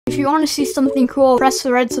If you want to see something cool, press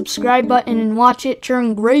the red subscribe button and watch it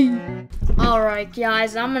turn green. Alright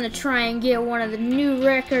guys, I'm gonna try and get one of the new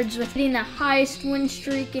records with hitting the highest win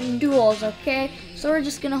streak in duels, okay? So we're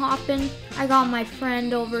just gonna hop in. I got my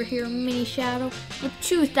friend over here, Mini Shadow, with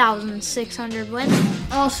 2,600 wins.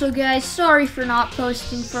 Also guys, sorry for not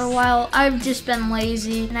posting for a while. I've just been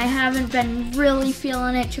lazy and I haven't been really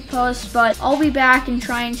feeling it to post, but I'll be back and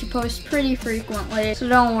trying to post pretty frequently, so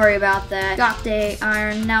don't worry about that. Got the 8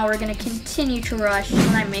 iron, now we're gonna continue to rush.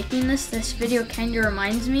 When I'm making this video kinda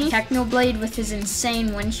reminds me Technoblade with his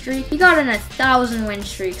insane win streak. He got an 1,000 win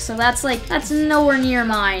streak, so that's nowhere near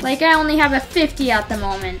mine. Like, I only have a 50 at the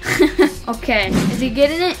moment. Okay, is he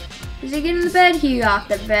getting it? Is he getting the bed? He got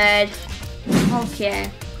the bed. Okay,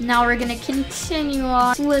 now we're gonna continue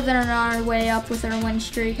on slithering our way up with our win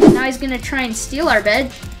streak. Now he's gonna try and steal our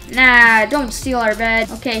bed. Nah, don't steal our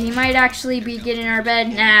bed. Okay, he might actually be getting our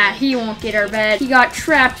bed. Nah, he won't get our bed. He got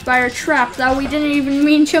trapped by our trap that we didn't even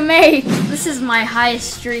mean to make. This is my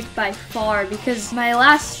highest streak by far because my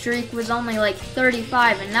last streak was only like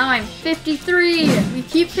 35 and now I'm 53. We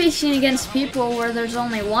keep facing against people where there's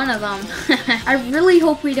only one of them. I really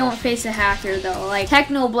hope we don't face a hacker though. Like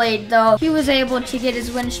Technoblade though, he was able to get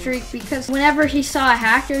his win streak because whenever he saw a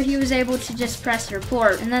hacker, he was able to just press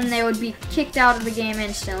report and then they would be kicked out of the game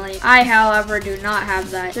instantly. I, however, do not have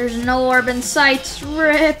that. There's no orb in sight.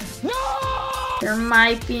 RIP. No! There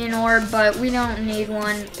might be an orb, but we don't need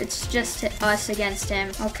one. It's just us against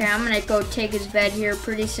him. Okay, I'm gonna go take his bed here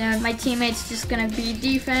pretty soon. My teammate's just gonna be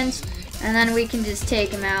defense, and then we can just take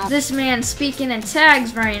him out. This man's speaking in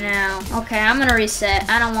tags right now. Okay, I'm gonna reset.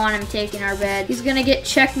 I don't want him taking our bed. He's gonna get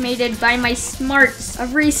checkmated by my smarts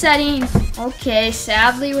of resetting. Okay,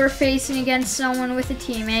 sadly we're facing against someone with a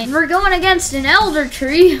teammate. We're going against an elder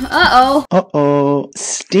tree. Uh-oh. Uh-oh.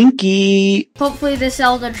 Stinky. Hopefully this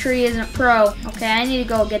elder tree isn't pro. Okay, I need to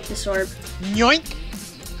go get this orb. Yoink.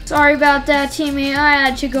 Sorry about that, teammate. I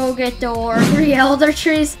had to go get the orb. 3 elder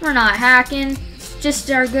trees. We're not hacking. Just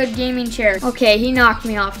our good gaming chair. Okay, he knocked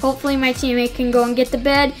me off. Hopefully my teammate can go and get the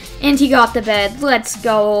bed, and he got the bed. Let's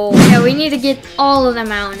go. Yeah, we need to get all of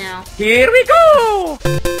them out now. Here we go!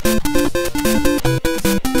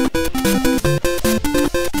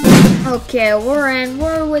 Okay,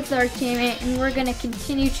 we're with our teammate, and we're gonna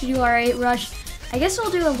continue to do our 8 rush. I guess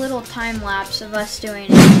I'll do a little time lapse of us doing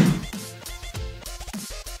it.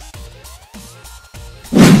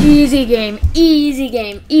 Easy game, easy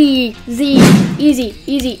game, easy, easy,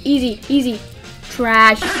 easy, easy, easy.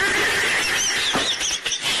 Trash.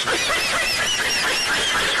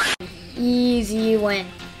 Easy win.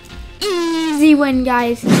 Easy win,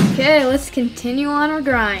 guys. Okay, let's continue on our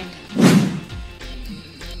grind.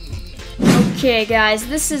 Okay, guys,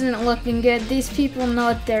 this isn't looking good. These people know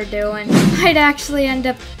what they're doing. Might actually end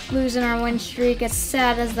up losing our win streak, as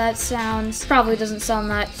sad as that sounds. Probably doesn't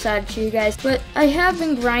sound that sad to you guys, but I have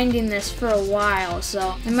been grinding this for a while,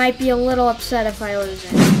 so I might be a little upset if I lose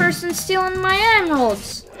it. This person's stealing my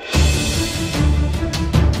emeralds.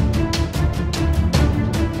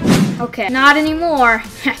 Okay, not anymore.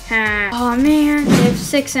 Oh man, they have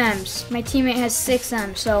 6 M's. My teammate has 6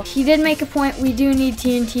 M's, so he did make a point. We do need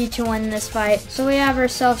TNT to win this fight. So we have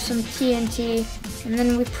ourselves some TNT, and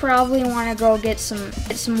then we probably want to go get some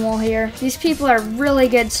wool here. These people are really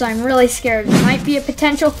good, so I'm really scared. It might be a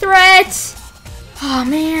potential threat. Oh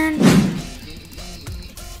man.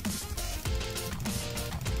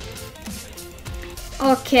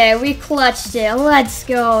 Okay, we clutched it. Let's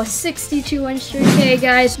go. 62 win streak. Okay,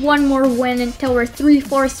 guys, one more win until we're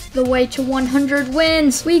 3/4 the way to 100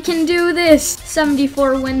 wins. We can do this.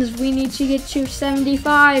 74 wins. We need to get to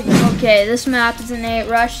 75. Okay, this map is an 8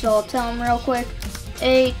 rush, so I'll tell him real quick.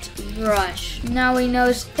 8 rush. Now he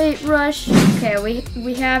knows 8 rush. Okay,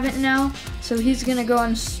 we have it now. So he's gonna go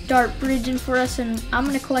and start bridging for us, and I'm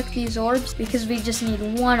gonna collect these orbs because we just need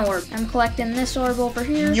 1 orb. I'm collecting this orb over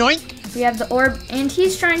here. Yoink. We have the orb, and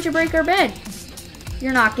he's trying to break our bed.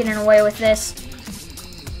 You're not getting away with this.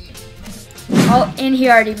 Oh, and he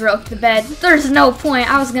already broke the bed. There's no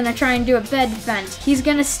point. I was gonna try and do a bed defense. He's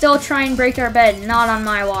gonna still try and break our bed, not on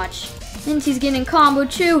my watch. And he's getting combo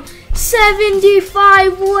too.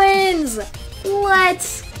 75 wins!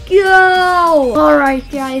 Let's go!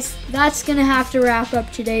 Alright guys, that's gonna have to wrap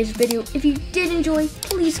up today's video. If you did enjoy,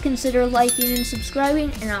 please consider liking and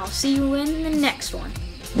subscribing, and I'll see you in the next one.